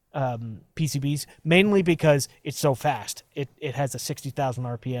drilling PCBs, mainly because it's so fast. It has a 60,000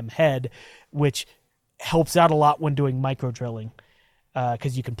 RPM head, which helps out a lot when doing micro drilling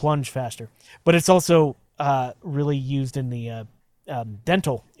because you can plunge faster. But it's also really used in the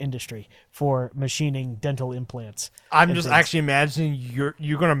dental industry for machining dental implants. I'm just actually imagining you're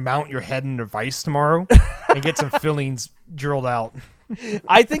going to mount your head in a vise tomorrow and get some fillings drilled out.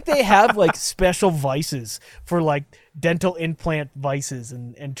 I think they have like special vices for like dental implant vices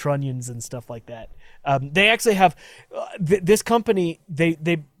and trunnions and stuff like that. They actually have this company.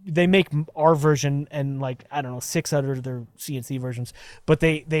 They make our version and like, I don't know, 6 out of their CNC versions, but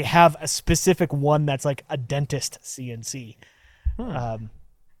they have a specific one that's like a dentist CNC.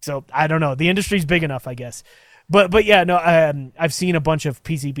 So I don't know. The industry's big enough, I guess. But yeah, no. I've seen a bunch of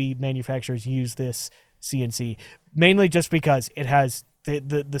PCB manufacturers use this CNC mainly just because it has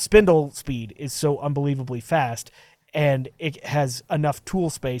the spindle speed is so unbelievably fast, and it has enough tool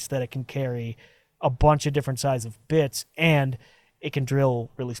space that it can carry a bunch of different size of bits, and it can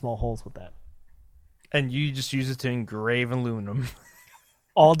drill really small holes with that. And you just use it to engrave aluminum.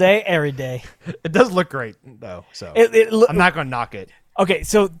 All day, every day. It does look great, though, so I'm not going to knock it. Okay,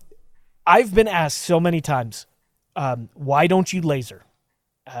 so I've been asked so many times, why don't you laser?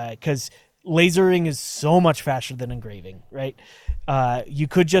 Because lasering is so much faster than engraving, right? You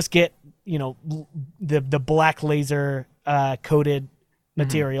could just get, the black laser coated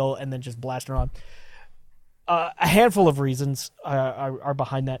material and then just blast it on. A handful of reasons are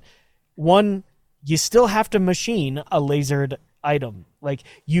behind that. One, you still have to machine a lasered item. Like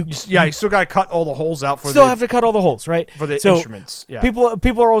you still got to cut all the holes out have to cut all the holes, right? For the instruments. Yeah.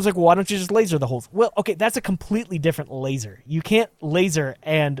 People are always like, well, why don't you just laser the holes? Well, okay, that's a completely different laser. You can't laser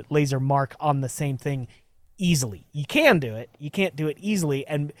and laser mark on the same thing easily. You can do it. You can't do it easily.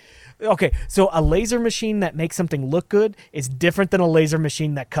 And okay, so a laser machine that makes something look good is different than a laser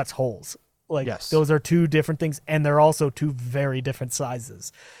machine that cuts holes. Like, yes. Those are two different things, and they're also two very different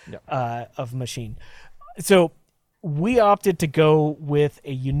sizes of machine. So we opted to go with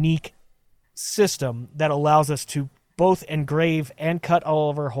a unique system that allows us to both engrave and cut all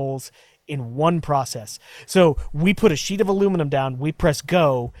of our holes in one process. So we put a sheet of aluminum down, we press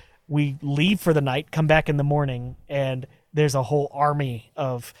go, we leave for the night, come back in the morning, and there's a whole army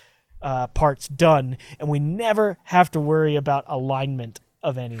of parts done, and we never have to worry about alignment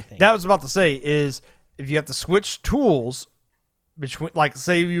of anything. That was about to say is if you have to switch tools between, like,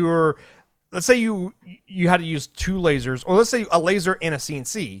 say let's say you had to use 2 lasers, or let's say a laser and a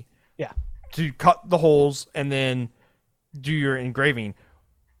CNC, yeah, to cut the holes and then do your engraving.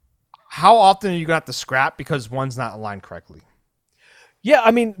 How often are you gonna have to scrap because one's not aligned correctly? Yeah,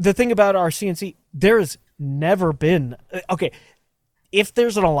 I mean, the thing about our CNC, there has never been okay. If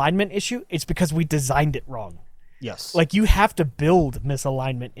there's an alignment issue, it's because we designed it wrong. Yes. Like, you have to build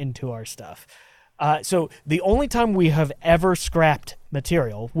misalignment into our stuff. So the only time we have ever scrapped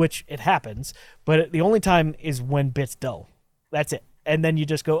material, which it happens, but the only time is when bits dull. That's it. And then you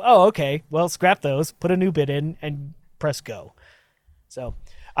just go, oh, okay, well, scrap those, put a new bit in, and press go. So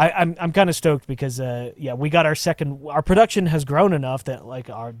I'm kind of stoked because we got our production has grown enough that like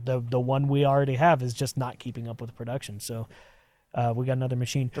the one we already have is just not keeping up with production. So we got another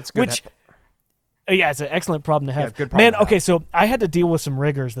machine. That's good. Which it's an excellent problem to have. Yeah, good problem. Man, okay, so I had to deal with some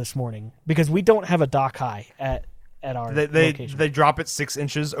riggers this morning because we don't have a dock high at our location. They drop it 6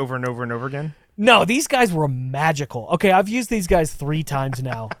 inches over and over and over again. No, these guys were magical. Okay, I've used these guys 3 times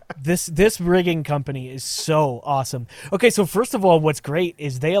now. This rigging company is so awesome. Okay, so first of all, what's great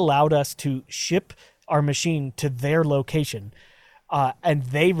is they allowed us to ship our machine to their location, and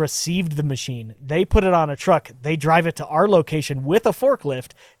they received the machine. They put it on a truck. They drive it to our location with a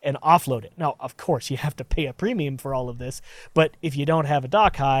forklift and offload it. Now, of course, you have to pay a premium for all of this, but if you don't have a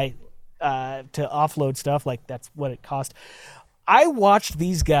dock high to offload stuff, like that's what it cost. I watched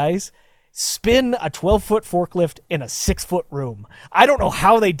these guys spin a 12-foot forklift in a 6-foot room. I don't know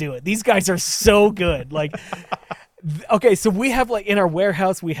how they do it. These guys are so good. Like, okay, so we have, like, in our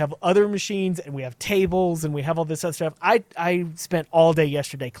warehouse, we have other machines and we have tables and we have all this other stuff. I spent all day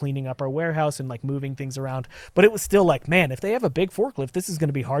yesterday cleaning up our warehouse and like moving things around, but it was still like, man, if they have a big forklift, this is going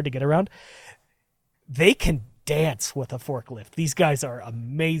to be hard to get around. They can dance with a forklift. These guys are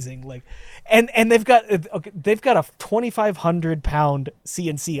amazing. Like, and they've got a 2,500 pound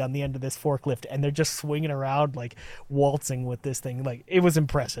CNC on the end of this forklift, and they're just swinging around like waltzing with this thing. Like, it was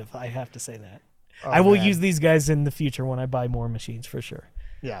impressive. I have to say that. Oh, I will man. use these guys in the future when I buy more machines for sure.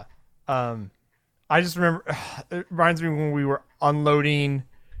 Yeah. I just remember it reminds me when we were unloading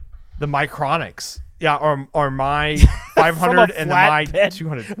the Micronics. Yeah, or my 500 and the my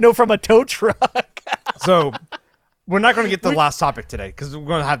 200. No, from a tow truck. So we're not going to get to the last topic today because we're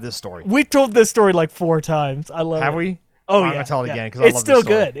going to have this story. We told this story like 4 times. I love it. Have we? Oh, I'm yeah. going to tell it yeah. again because I love It's this still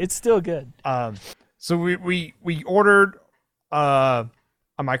story. good. It's still good. So we ordered a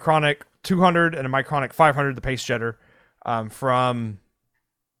Micronic 200 and a Micronic 500, the pace jetter, from,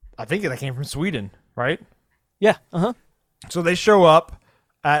 I think that came from Sweden, right? Yeah. Uh-huh. So they show up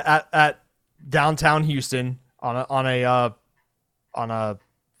at downtown Houston on a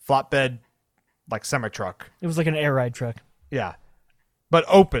flatbed, like, semi truck. It was like an air ride truck. Yeah, but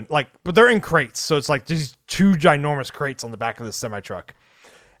open, but they're in crates, so it's like these 2 ginormous crates on the back of this semi truck.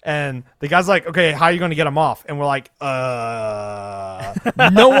 And the guy's like, "Okay, how are you going to get them off?" And we're like, No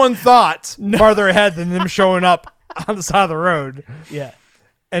one thought farther ahead than them showing up on the side of the road. Yeah.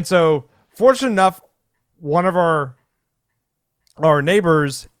 And so, fortunate enough, one of our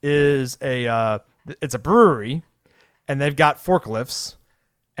neighbors is it's a brewery, and they've got forklifts.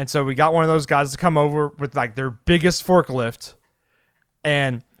 And so we got one of those guys to come over with like their biggest forklift,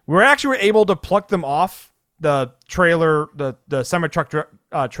 and we were able to pluck them off the trailer, the semi truck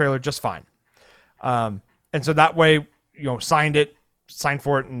trailer, just fine. And so that way, signed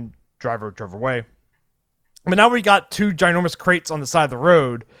for it, and driver drove away. But now we got 2 ginormous crates on the side of the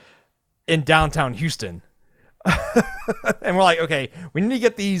road in downtown Houston. And we're like, okay, we need to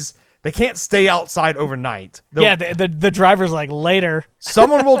get these. They can't stay outside overnight. The driver's like, later.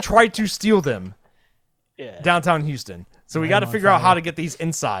 Someone will try to steal them Yeah. downtown Houston. So we got to figure out how to get these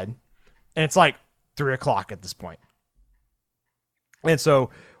inside. And it's like 3:00 at this point. And so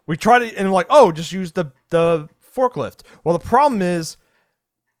we tried it, and we're like, oh, just use the forklift. Well, the problem is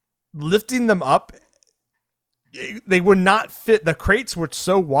lifting them up, they would not fit. The crates were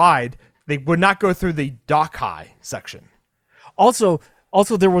so wide, they would not go through the dock high section. Also,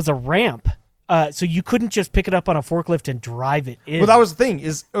 there was a ramp, so you couldn't just pick it up on a forklift and drive it in. Well, that was the thing.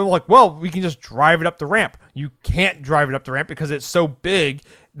 Is like, well, we can just drive it up the ramp. You can't drive it up the ramp because it's so big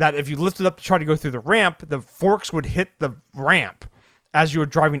that if you lift it up to try to go through the ramp, the forks would hit the ramp as you were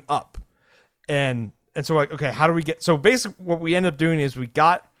driving up. And so like, okay, how do we get? So basically, what we ended up doing is we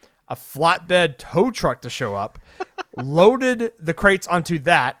got a flatbed tow truck to show up, loaded the crates onto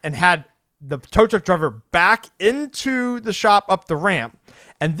that, and had the tow truck driver back into the shop up the ramp,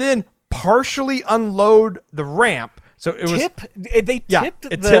 and then partially unload the ramp. So it was They tipped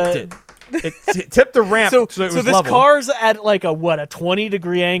it tipped it. It tipped the ramp, so it was this level. car's at like a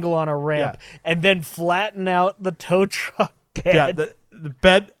 20-degree angle on a ramp, and then flatten out the tow truck bed. Yeah, the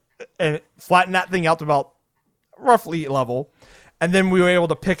bed, and flatten that thing out to about roughly level, and then we were able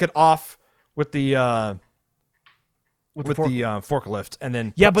to pick it off with the forklift, and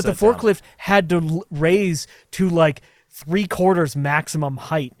then but the forklift had to raise to like 3/4 maximum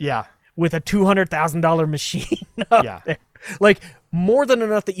height. Yeah, with a $200,000 machine up there. Like more than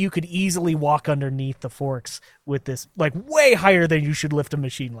enough that you could easily walk underneath the forks with this, like way higher than you should lift a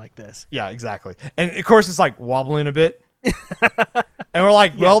machine like this. Yeah, exactly. And of course it's like wobbling a bit. And we're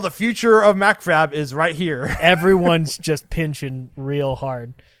like, well, the future of MacFab is right here. Everyone's just pinching real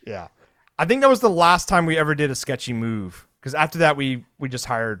hard. Yeah. I think that was the last time we ever did a sketchy move, because after that we just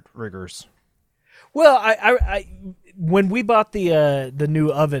hired riggers. Well, I when we bought the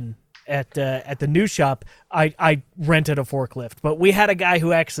new oven at the new shop, I rented a forklift, but we had a guy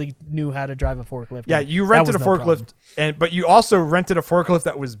who actually knew how to drive a forklift. Yeah, you rented a forklift, but you also rented a forklift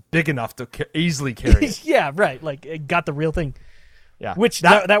that was big enough to easily carry it. Yeah, right. Like it got the real thing. Yeah, which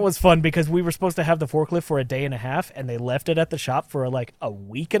that was fun because we were supposed to have the forklift for a day and a half, and they left it at the shop for like a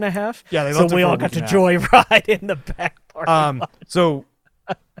week and a half. Yeah, they so left it we for all a got week to and a half. joyride in the back parking lot. So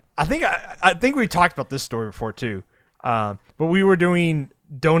I think we talked about this story before too. But we were doing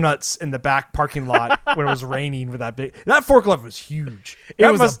donuts in the back parking lot when it was raining with that forklift was huge. It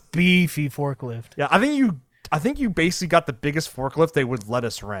was a beefy forklift. Yeah, I think you basically got the biggest forklift they would let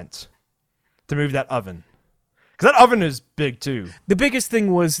us rent to move that oven. Because that oven is big too. The biggest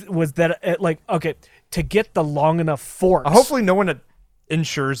thing was that to get the long enough forks. Hopefully no one that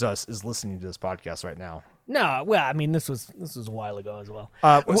insures us is listening to this podcast right now. No, well, I mean, this was a while ago as well.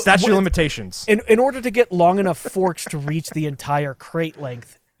 Statute of limitations. In order to get long enough forks to reach the entire crate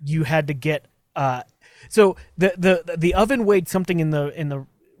length, you had to get. So the oven weighed something in the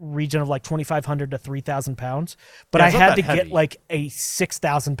region of like 2,500 to 3,000 pounds, but I had to get like a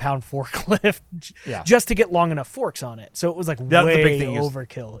 6,000 pound forklift just to get long enough forks on it. So it was like way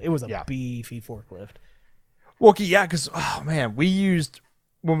overkill. It was a beefy forklift. Well, yeah, because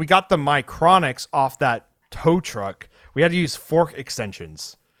when we got the Micronics off that tow truck, we had to use fork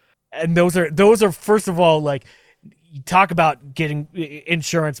extensions, and those are first of all, like, you talk about getting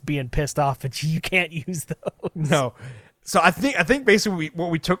insurance being pissed off, but you can't use those. No. So I think basically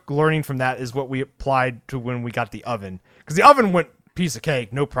what we took learning from that is what we applied to when we got the oven, because the oven went piece of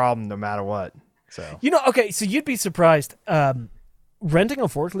cake, no problem, no matter what. So so you'd be surprised. Renting a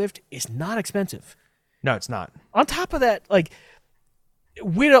forklift is not expensive. No, it's not. On top of that, like,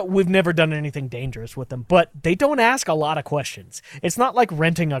 we've never done anything dangerous with them, but they don't ask a lot of questions. It's not like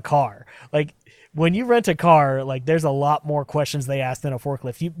renting a car. Like, when you rent a car, like, there's a lot more questions they ask than a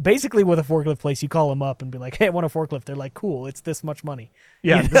forklift. You basically, with a forklift place, you call them up and be like, "Hey, I want a forklift." They're like, "Cool, it's this much money."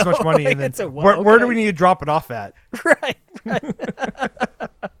 Yeah, this much money, like, and then where do we need to drop it off at? Right.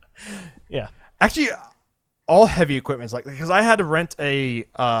 Yeah. Actually, all heavy equipment, like, because I had to rent a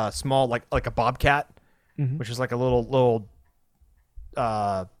small like a Bobcat, which is like a little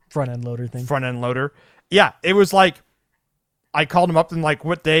front end loader. Yeah, it was like, I called him up and like,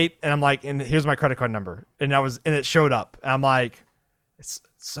 what date? And I'm like, and here's my credit card number. And it showed up. And I'm like,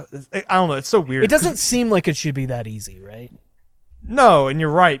 I don't know. It's so weird. It doesn't seem like it should be that easy, right? No. And you're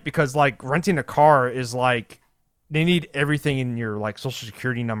right, because like renting a car is like, they need everything in your like social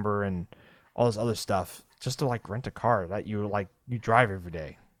security number and all this other stuff just to like rent a car that you drive every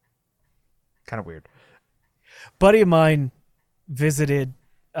day. Kind of weird. Buddy of mine visited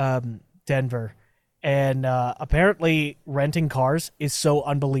Denver, and apparently renting cars is so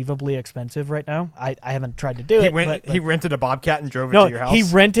unbelievably expensive right now. I haven't tried to do it. He rented a Bobcat and drove it to your house? He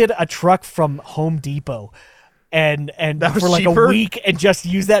rented a truck from Home Depot and that was for like cheaper? a week and just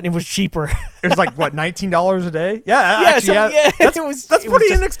used that, and it was cheaper. It was like, what, $19 a day? Yeah, that's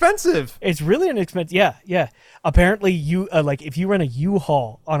pretty inexpensive. It's really inexpensive. Yeah. Apparently, you like, if you rent a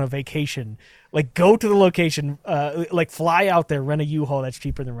U-Haul on a vacation, like, go to the location, like, fly out there, rent a U-Haul. That's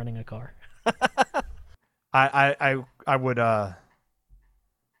cheaper than renting a car. I would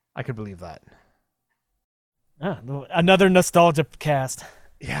I could believe that. Another nostalgia cast.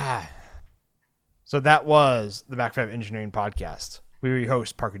 Yeah. So that was the MacFab Engineering Podcast. We were your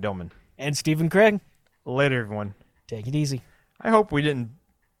hosts, Parker Dillman and Stephen Craig. Later, everyone. Take it easy. I hope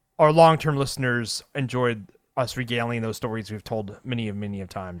our long-term listeners enjoyed us regaling those stories we've told many of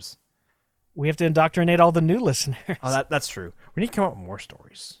times. We have to indoctrinate all the new listeners. Oh, that's true. We need to come up with more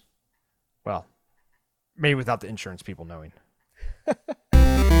stories. Well, maybe without the insurance people knowing.